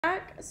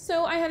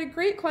So I had a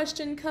great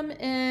question come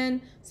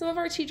in. Some of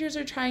our teachers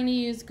are trying to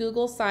use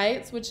Google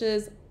Sites, which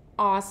is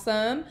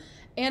awesome,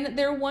 and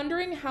they're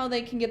wondering how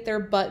they can get their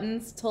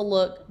buttons to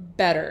look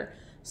better.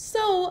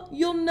 So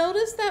you'll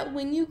notice that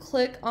when you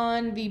click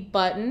on the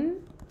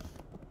button,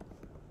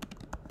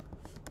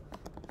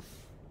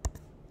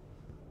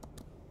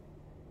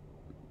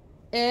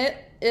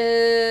 it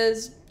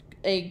is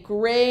a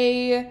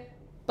gray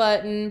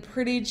button,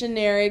 pretty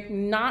generic,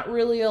 not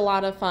really a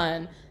lot of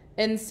fun.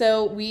 And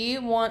so we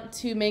want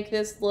to make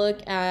this look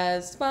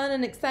as fun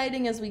and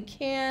exciting as we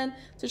can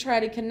to try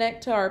to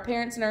connect to our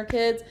parents and our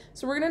kids.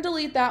 So we're going to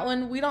delete that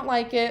one. We don't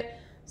like it.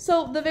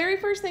 So the very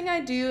first thing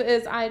I do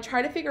is I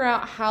try to figure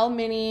out how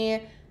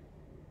many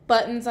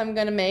buttons I'm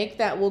going to make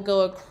that will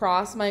go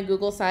across my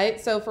Google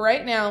site. So for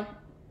right now,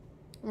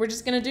 we're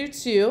just going to do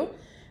 2.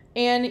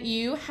 And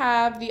you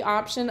have the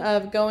option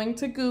of going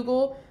to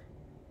Google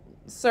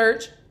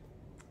search,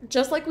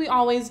 just like we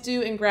always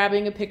do, and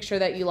grabbing a picture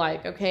that you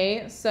like,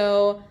 okay?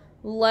 So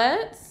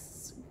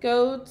let's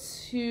go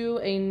to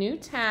a new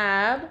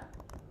tab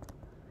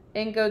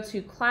and go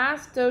to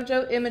Class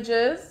Dojo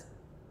Images.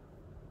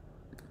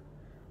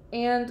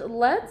 And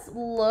let's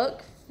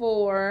look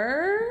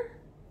for,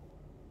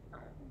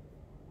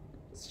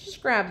 let's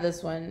just grab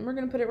this one. We're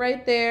gonna put it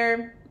right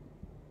there.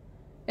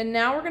 And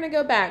now we're gonna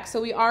go back. So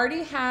we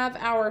already have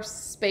our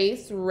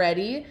space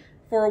ready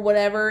for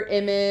whatever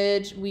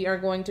image we are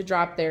going to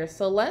drop there.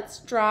 So let's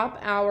drop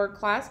our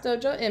Class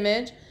Dojo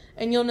image,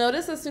 and you'll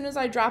notice as soon as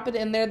I drop it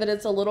in there that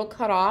it's a little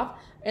cut off,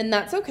 and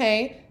that's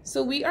okay.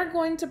 So we are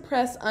going to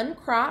press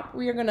uncrop.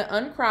 We are gonna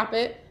uncrop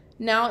it.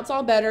 Now it's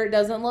all better. It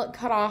doesn't look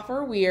cut off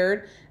or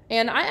weird.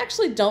 And I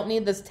actually don't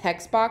need this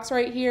text box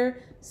right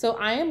here, so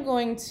I am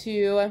going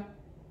to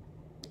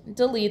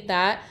delete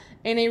that.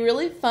 And a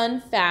really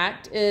fun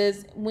fact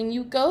is when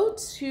you go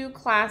to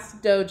Class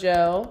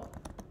Dojo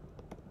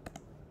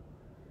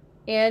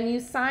and you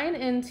sign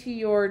into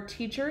your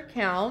teacher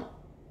account,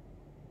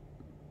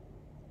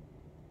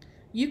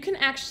 you can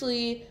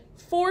actually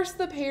force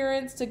the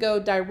parents to go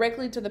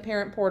directly to the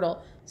parent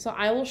portal. So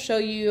I will show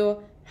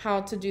you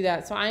how to do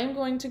that. So I am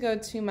going to go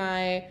to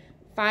my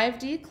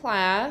 5D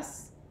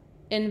class,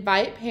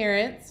 invite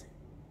parents,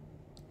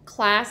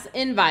 class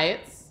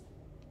invites,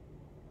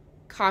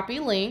 copy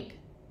link.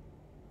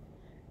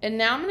 And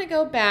now I'm going to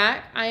go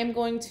back. I am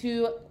going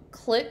to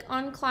click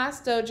on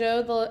Class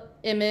Dojo, the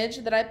image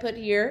that I put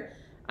here.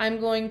 I'm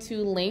going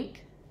to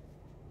link,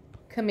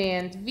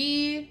 Command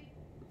V,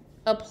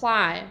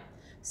 apply.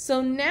 So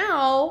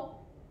now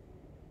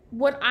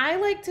what I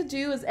like to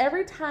do is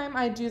every time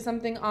I do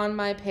something on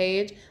my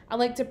page, I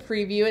like to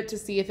preview it to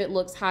see if it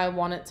looks how I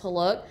want it to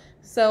look.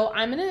 So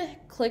I'm going to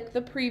click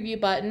the preview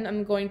button.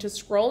 I'm going to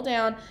scroll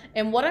down,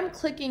 and what I'm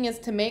clicking is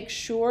to make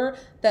sure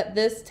that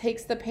this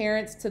takes the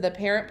parents to the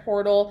parent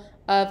portal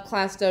of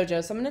Class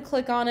Dojo. So I'm going to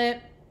click on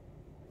it.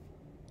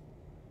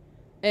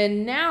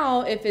 And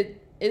now if it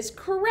is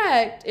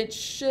correct, it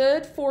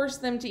should force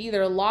them to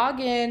either log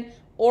in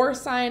or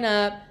sign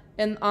up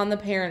and on the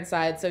parent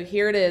side. So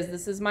here it is.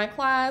 This is my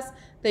class.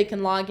 They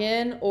can log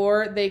in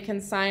or they can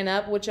sign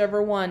up,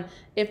 whichever one.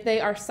 If they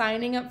are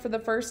signing up for the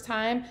first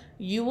time,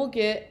 you will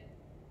get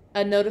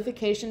a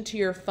notification to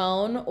your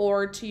phone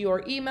or to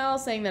your email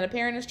saying that a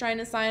parent is trying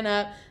to sign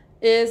up.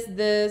 Is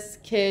this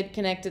kid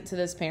connected to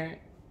this parent?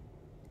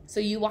 So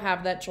you will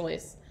have that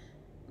choice.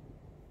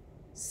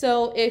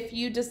 So if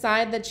you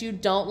decide that you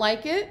don't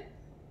like it,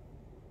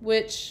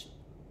 which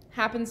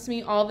happens to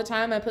me all the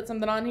time, I put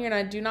something on here and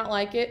I do not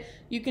like it,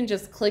 you can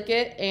just click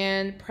it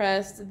and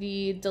press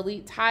the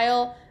delete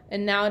tile,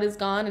 and now it is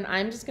gone. And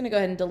I'm just going to go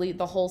ahead and delete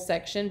the whole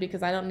section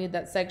because I don't need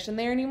that section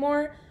there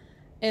anymore.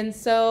 And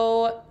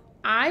so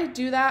I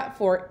do that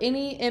for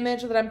any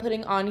image that I'm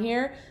putting on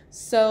here.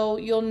 So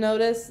you'll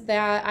notice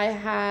that I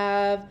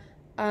have,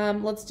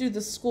 let's do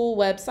the school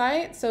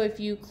website. So if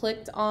you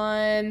clicked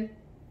on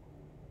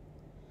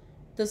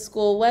the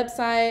school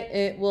website,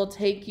 it will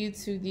take you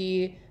to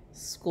the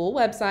school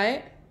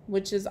website,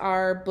 which is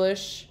our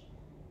Bush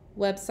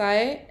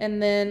website.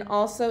 And then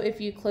also if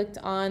you clicked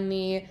on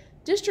the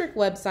district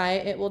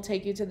website, it will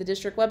take you to the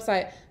district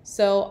website.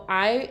 So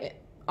I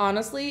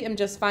honestly am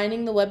just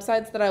finding the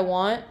websites that I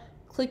want,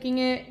 clicking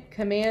it,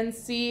 Command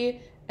C,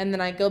 and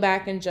then I go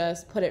back and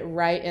just put it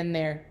right in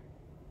there.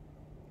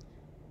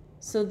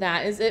 So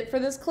that is it for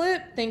this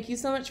clip. Thank you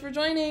so much for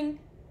joining.